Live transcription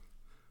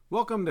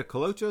Welcome to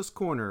Colocho's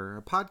Corner,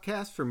 a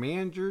podcast for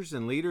managers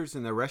and leaders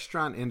in the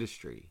restaurant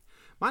industry.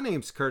 My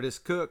name's Curtis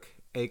Cook,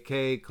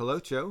 aka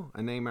Colocho,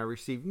 a name I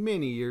received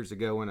many years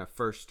ago when I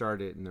first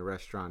started in the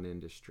restaurant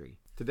industry.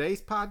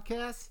 Today's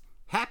podcast,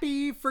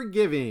 Happy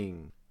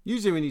Forgiving.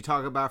 Usually when you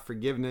talk about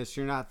forgiveness,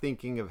 you're not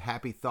thinking of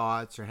happy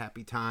thoughts or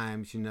happy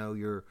times. You know,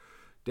 you're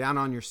down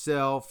on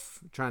yourself,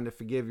 trying to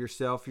forgive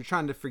yourself. You're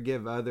trying to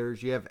forgive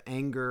others. You have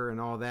anger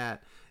and all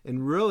that.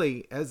 And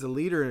really, as a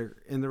leader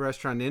in the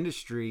restaurant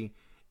industry,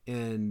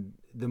 and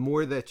the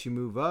more that you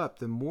move up,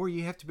 the more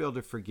you have to be able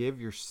to forgive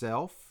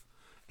yourself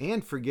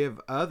and forgive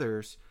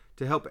others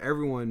to help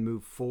everyone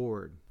move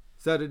forward.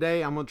 So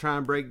today I'm going to try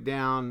and break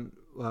down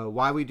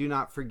why we do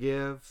not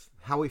forgive,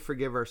 how we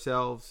forgive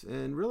ourselves,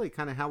 and really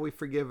kind of how we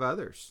forgive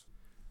others.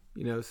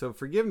 You know, so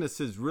forgiveness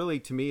is really,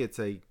 to me, it's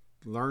a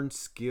learned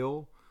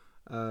skill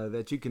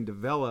that you can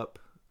develop.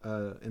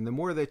 And the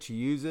more that you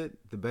use it,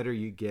 the better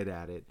you get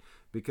at it.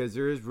 Because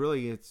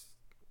it's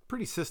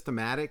pretty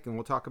systematic, and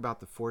we'll talk about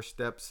the 4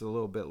 steps a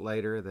little bit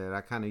later that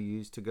I kind of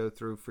use to go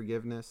through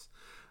forgiveness.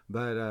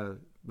 But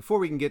before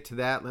we can get to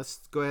that,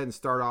 let's go ahead and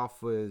start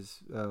off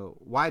with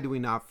why do we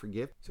not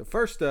forgive? So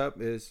first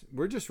up is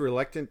we're just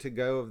reluctant to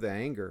go of the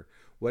anger.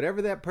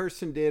 Whatever that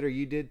person did or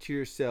you did to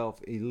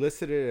yourself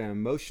elicited an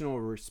emotional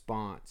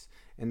response,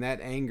 and that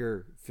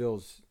anger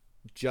feels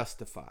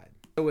justified.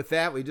 So with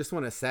that, we just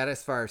want to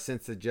satisfy our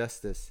sense of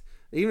justice.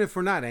 Even if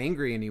we're not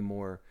angry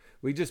anymore,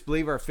 we just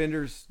believe our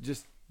offenders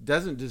just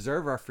doesn't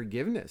deserve our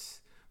forgiveness.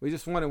 We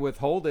just want to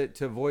withhold it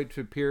to avoid to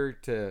appear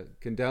to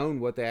condone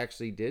what they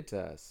actually did to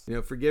us. You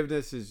know,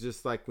 forgiveness is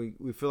just like we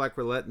feel like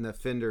we're letting the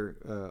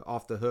offender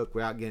off the hook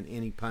without getting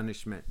any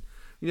punishment.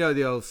 You know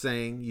the old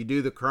saying, you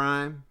do the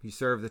crime, you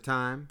serve the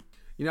time.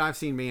 You know, I've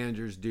seen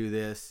managers do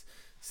this.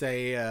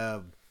 Say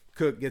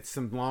cook gets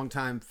some long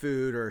time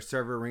food or a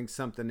server rings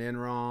something in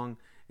wrong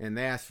and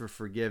they ask for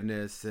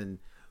forgiveness, and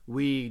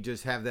we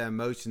just have that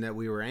emotion that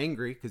we were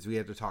angry because we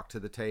had to talk to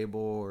the table,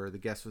 or the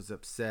guest was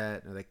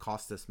upset, or they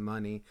cost us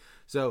money.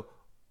 So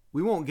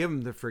we won't give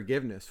them the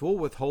forgiveness. We'll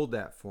withhold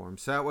that for them.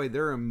 So that way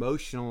they're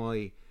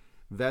emotionally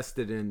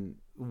vested in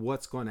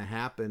what's going to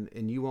happen,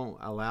 and you won't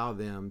allow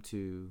them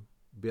to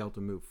be able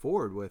to move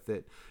forward with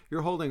it.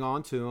 You're holding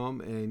on to them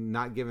and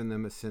not giving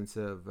them a sense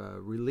of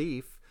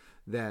relief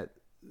that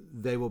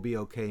they will be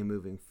okay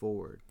moving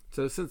forward.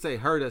 So since they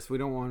hurt us, we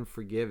don't want to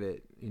forgive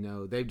it. You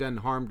know, they've done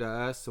harm to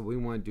us, so we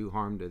want to do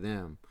harm to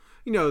them.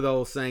 You know, the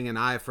old saying, an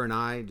eye for an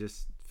eye,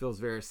 just feels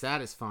very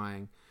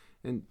satisfying.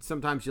 And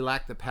sometimes you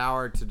lack the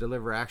power to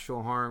deliver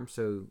actual harm,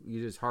 so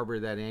you just harbor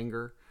that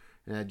anger,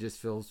 and that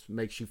just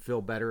makes you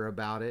feel better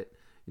about it.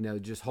 You know,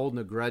 just holding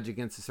a grudge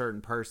against a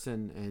certain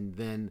person, and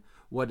then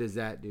what does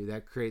that do?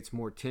 That creates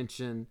more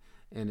tension,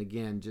 and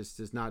again, just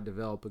does not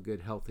develop a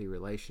good, healthy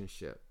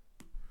relationship.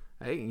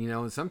 Hey, you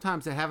know, and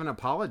sometimes they haven't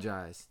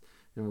apologized.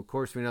 And of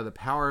course, we know the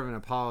power of an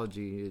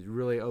apology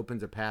really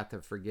opens a path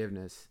of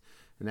forgiveness,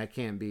 and that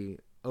can't be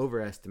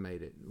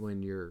overestimated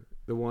when you're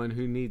the one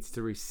who needs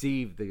to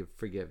receive the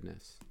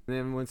forgiveness. And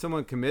then when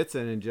someone commits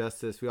an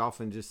injustice, we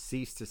often just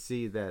cease to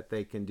see that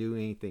they can do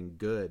anything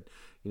good.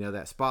 You know,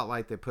 that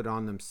spotlight they put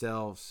on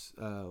themselves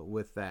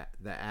with the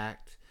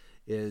act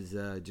is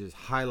just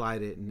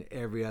highlighted in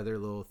every other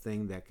little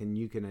thing that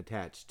you can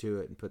attach to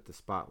it and put the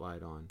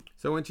spotlight on.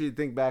 So I want you to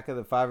think back of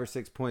the 5 or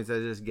 6 points I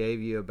just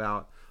gave you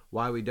about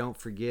why we don't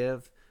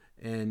forgive,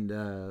 and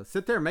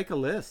sit there and make a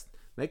list.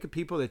 Make a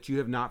people that you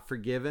have not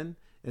forgiven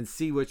and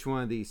see which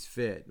one of these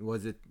fit.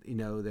 Was it, you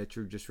know, that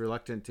you're just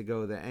reluctant to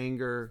go the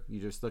anger?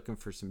 You're just looking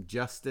for some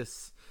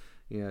justice.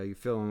 You know, you're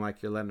feeling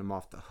like you're letting them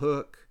off the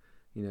hook.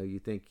 You know, you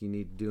think you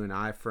need to do an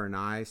eye for an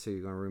eye, so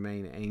you're going to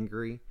remain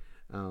angry.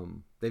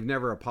 They've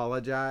never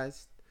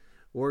apologized.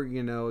 Or,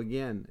 you know,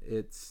 again,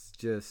 it's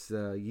just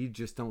you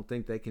just don't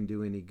think they can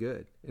do any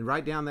good. And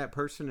write down that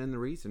person and the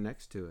reason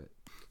next to it.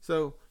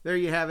 So there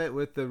you have it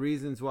with the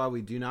reasons why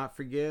we do not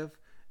forgive.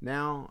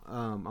 Now,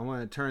 I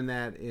want to turn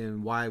that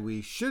in why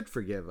we should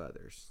forgive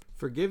others.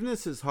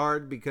 Forgiveness is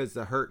hard because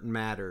the hurt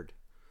mattered.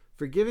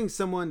 Forgiving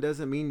someone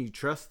doesn't mean you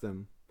trust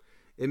them.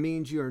 It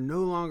means you are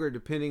no longer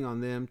depending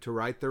on them to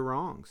right their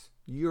wrongs.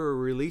 You are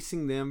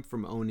releasing them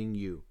from owning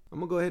you. I'm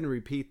going to go ahead and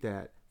repeat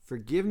that.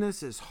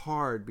 Forgiveness is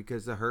hard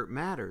because the hurt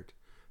mattered.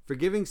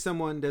 Forgiving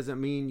someone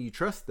doesn't mean you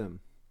trust them.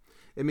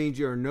 It means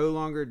you are no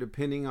longer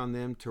depending on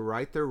them to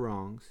right their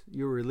wrongs.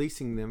 You're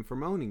releasing them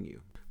from owning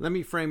you. Let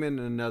me frame it in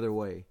another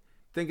way.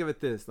 Think of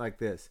it like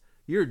this.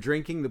 You're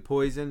drinking the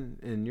poison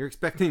and you're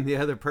expecting the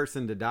other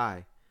person to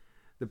die.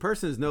 The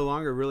person is no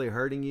longer really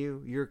hurting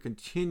you. You're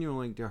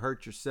continuing to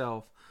hurt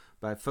yourself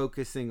by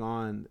focusing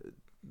on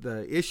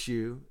the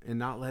issue and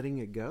not letting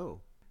it go.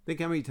 Think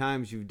how many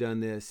times you've done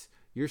this.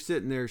 You're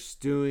sitting there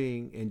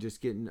stewing and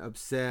just getting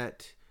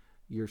upset.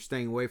 You're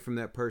staying away from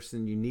that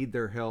person. You need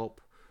their help.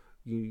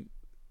 You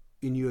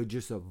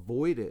just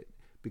avoid it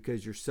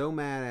because you're so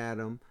mad at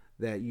them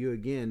that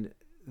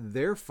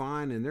they're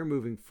fine and they're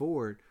moving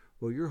forward.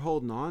 Well, you're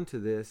holding on to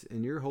this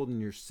and you're holding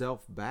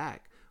yourself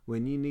back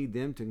when you need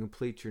them to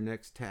complete your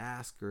next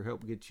task or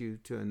help get you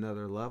to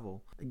another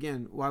level.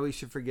 Again, why we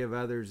should forgive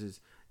others is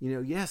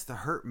Yes, the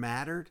hurt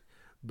mattered,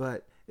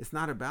 but it's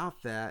not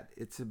about that.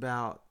 It's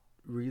about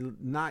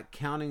not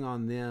counting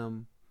on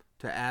them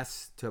to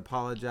ask to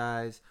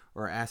apologize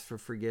or ask for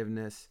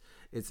forgiveness.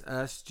 It's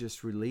us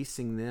just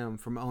releasing them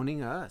from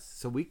owning us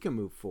so we can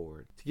move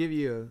forward. To give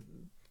you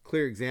a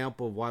clear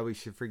example of why we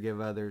should forgive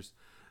others,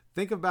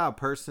 think about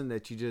a person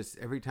that you just,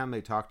 every time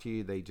they talk to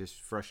you, they just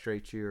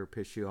frustrate you or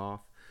piss you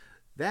off.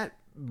 That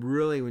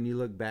really, when you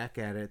look back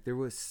at it, there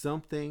was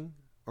something,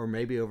 or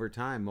maybe over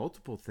time,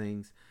 multiple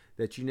things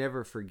that you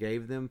never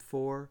forgave them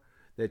for,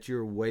 that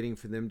you're waiting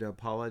for them to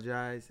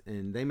apologize,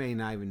 and they may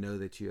not even know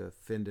that you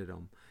offended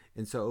them.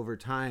 And so over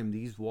time,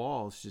 these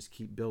walls just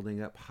keep building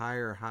up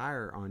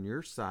higher on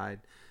your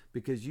side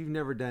because you've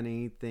never done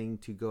anything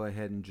to go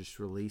ahead and just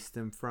release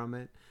them from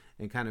it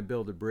and kind of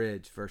build a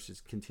bridge versus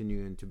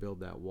continuing to build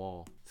that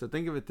wall. So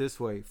think of it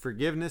this way.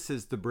 Forgiveness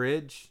is the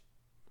bridge.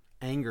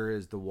 Anger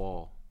is the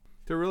wall.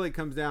 So it really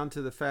comes down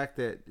to the fact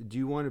that, do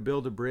you want to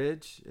build a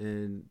bridge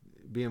and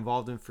be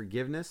involved in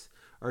forgiveness,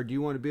 or do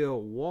you want to build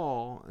a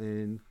wall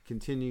and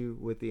continue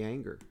with the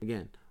anger?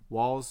 Again,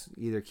 walls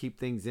either keep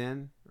things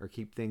in or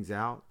keep things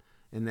out,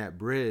 and that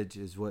bridge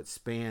is what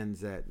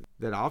spans that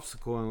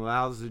obstacle and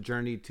allows the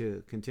journey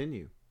to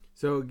continue.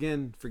 So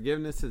again,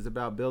 forgiveness is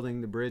about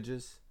building the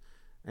bridges.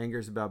 Anger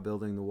is about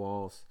building the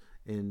walls.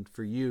 And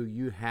for you,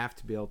 you have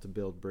to be able to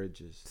build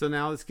bridges. So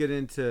now let's get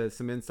into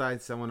some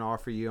insights I want to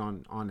offer you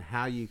on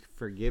how you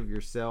forgive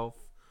yourself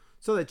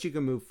so that you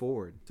can move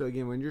forward. So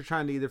again, when you're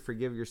trying to either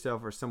forgive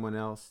yourself or someone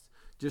else,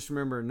 just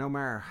remember, no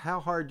matter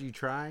how hard you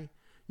try,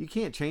 you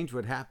can't change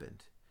what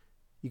happened.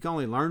 You can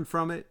only learn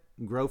from it,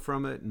 grow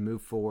from it, and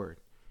move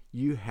forward.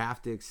 You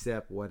have to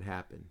accept what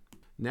happened.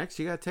 Next,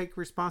 you got to take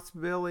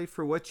responsibility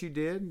for what you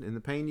did and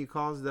the pain you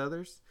caused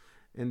others,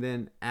 and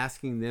then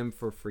asking them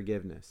for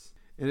forgiveness.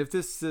 And if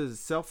this is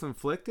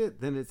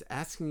self-inflicted, then it's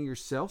asking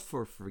yourself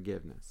for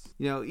forgiveness.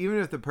 Even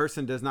if the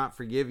person does not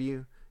forgive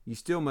you, you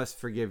still must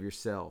forgive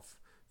yourself.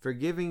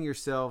 Forgiving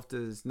yourself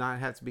does not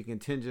have to be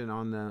contingent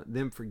on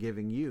them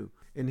forgiving you.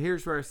 And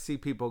here's where I see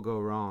people go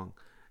wrong.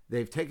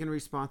 They've taken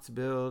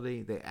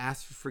responsibility. They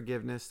ask for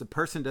forgiveness. The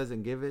person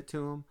doesn't give it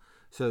to them.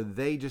 So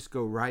they just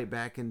go right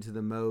back into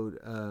the mode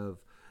of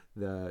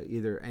the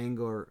either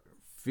anger,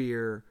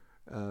 fear,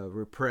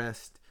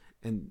 repressed.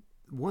 And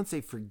once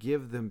they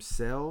forgive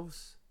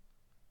themselves,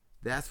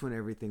 that's when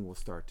everything will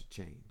start to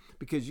change.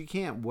 Because you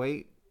can't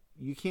wait.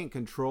 You can't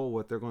control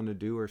what they're going to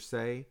do or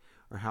say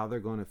or how they're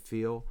going to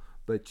feel.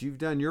 But you've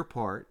done your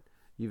part.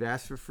 You've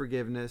asked for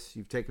forgiveness.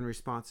 You've taken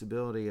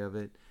responsibility of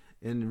it.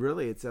 And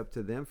really, it's up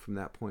to them from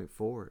that point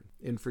forward.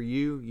 And for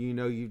you,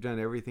 you've done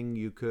everything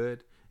you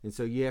could. And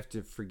so you have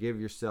to forgive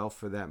yourself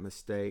for that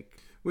mistake.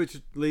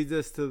 Which leads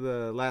us to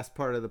the last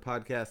part of the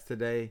podcast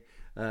today.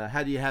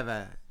 How do you have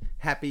a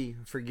happy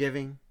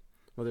forgiving?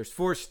 Well, there's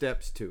 4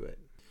 steps to it.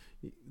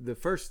 The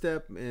first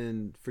step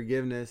in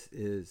forgiveness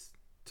is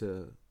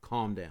to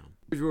calm down.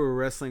 We were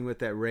wrestling with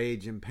that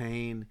rage and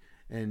pain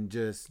and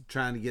just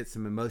trying to get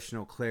some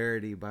emotional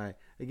clarity by,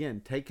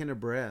 again, taking a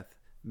breath,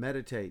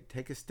 meditate,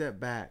 take a step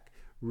back,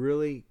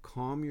 really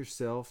calm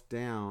yourself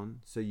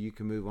down so you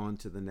can move on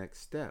to the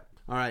next step.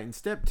 All right, and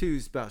step 2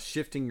 is about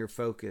shifting your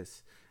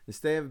focus.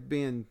 Instead of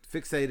being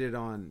fixated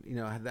on,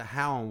 the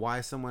how and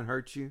why someone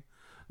hurt you,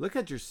 look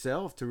at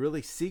yourself to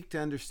really seek to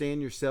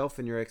understand yourself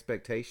and your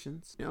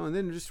expectations, and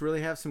then just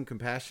really have some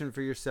compassion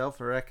for yourself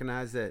and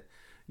recognize that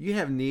you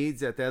have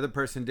needs that the other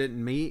person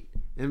didn't meet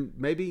and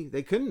maybe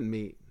they couldn't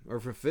meet or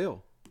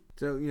fulfill.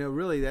 So,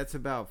 really that's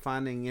about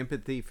finding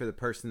empathy for the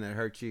person that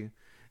hurt you.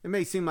 It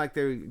may seem like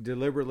they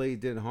deliberately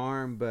did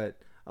harm, but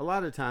a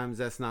lot of times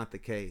that's not the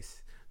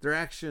case. Their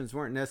actions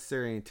weren't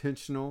necessarily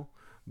intentional,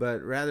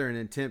 but rather an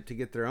attempt to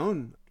get their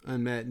own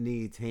unmet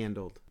needs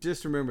handled.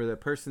 Just remember, the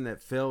person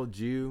that failed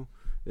you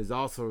is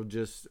also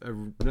just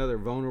another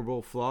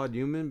vulnerable, flawed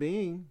human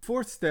being.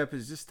 4th step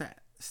is just to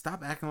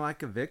stop acting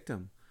like a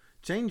victim.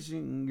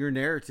 Changing your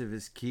narrative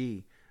is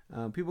key.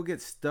 People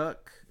get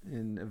stuck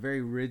in a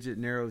very rigid,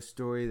 narrow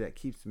story that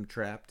keeps them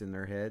trapped in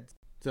their heads.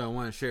 So I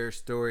want to share a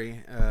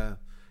story.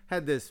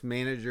 Had this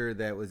manager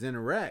that was in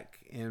a wreck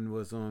and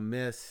was on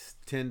miss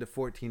 10 to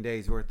 14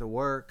 days worth of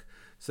work.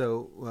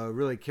 So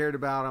really cared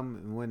about him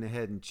and went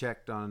ahead and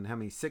checked on how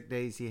many sick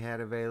days he had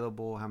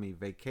available, how many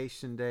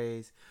vacation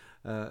days.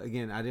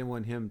 Again, I didn't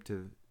want him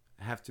to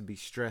have to be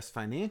stressed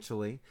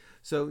financially.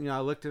 So, I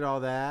looked at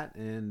all that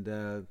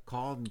and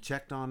called and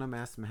checked on him,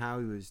 asked him how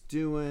he was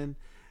doing.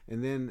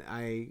 And then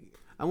I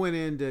went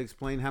in to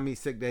explain how many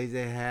sick days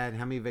they had,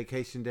 how many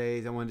vacation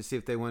days. I wanted to see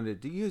if they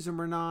wanted to use them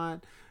or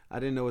not. I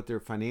didn't know what their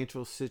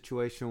financial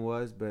situation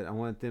was, but I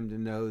wanted them to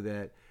know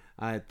that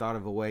I had thought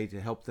of a way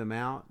to help them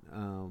out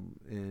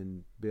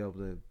and be able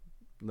to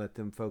let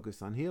them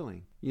focus on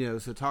healing.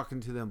 So talking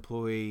to the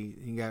employee,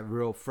 he got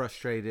real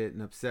frustrated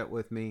and upset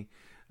with me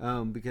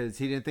because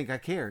he didn't think I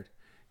cared.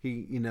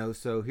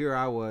 So here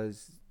I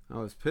was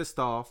pissed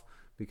off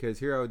because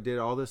here I did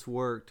all this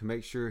work to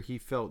make sure he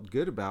felt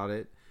good about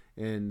it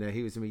and that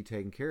he was going to be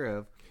taken care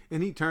of.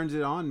 And he turns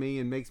it on me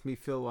and makes me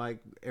feel like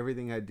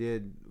everything I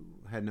did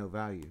had no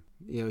value.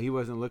 He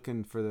wasn't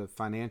looking for the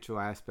financial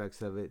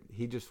aspects of it.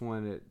 He just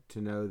wanted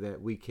to know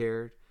that we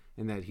cared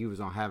and that he was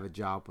going to have a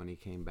job when he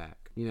came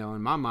back.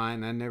 In my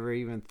mind, I never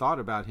even thought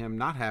about him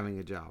not having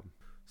a job.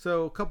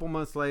 So a couple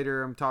months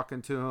later, I'm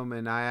talking to him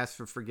and I asked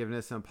for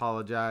forgiveness and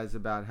apologize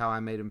about how I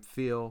made him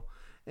feel.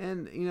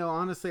 And,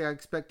 honestly, I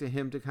expected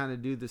him to kind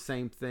of do the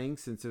same thing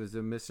since it was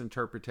a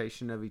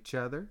misinterpretation of each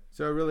other.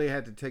 So I really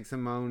had to take some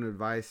of my own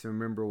advice and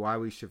remember why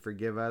we should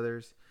forgive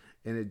others.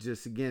 And it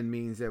just, again,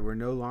 means that we're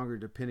no longer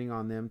depending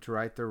on them to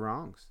right their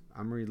wrongs.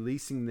 I'm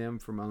releasing them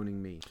from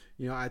owning me.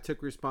 I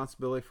took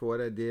responsibility for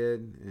what I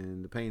did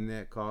and the pain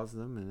that caused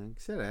them. And like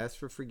I said, I asked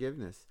for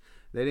forgiveness.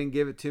 They didn't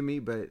give it to me,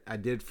 but I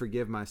did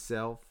forgive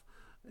myself.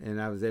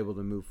 And I was able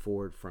to move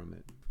forward from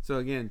it. So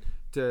again,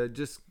 to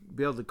just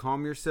be able to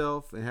calm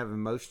yourself and have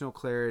emotional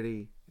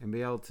clarity and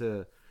be able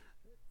to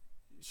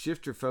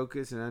shift your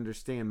focus and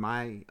understand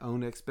my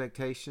own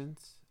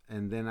expectations.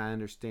 And then I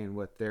understand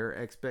what their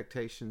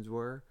expectations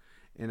were.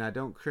 And I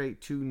don't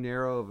create too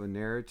narrow of a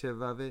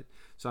narrative of it.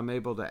 So I'm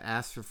able to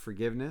ask for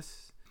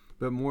forgiveness.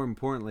 But more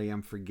importantly,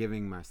 I'm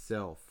forgiving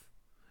myself.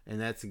 And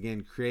that's,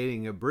 again,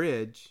 creating a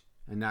bridge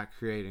and not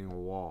creating a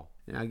wall.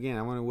 And again,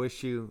 I want to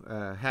wish you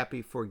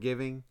happy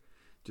forgiving.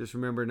 Just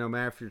remember, no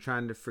matter if you're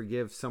trying to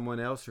forgive someone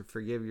else or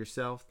forgive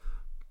yourself,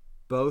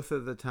 both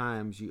of the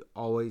times you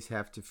always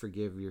have to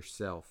forgive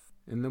yourself.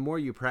 And the more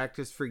you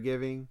practice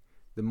forgiving,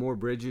 the more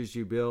bridges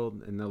you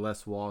build and the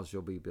less walls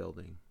you'll be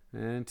building.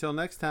 And until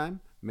next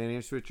time,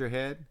 manage with your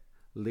head,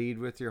 lead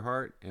with your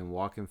heart, and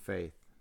walk in faith.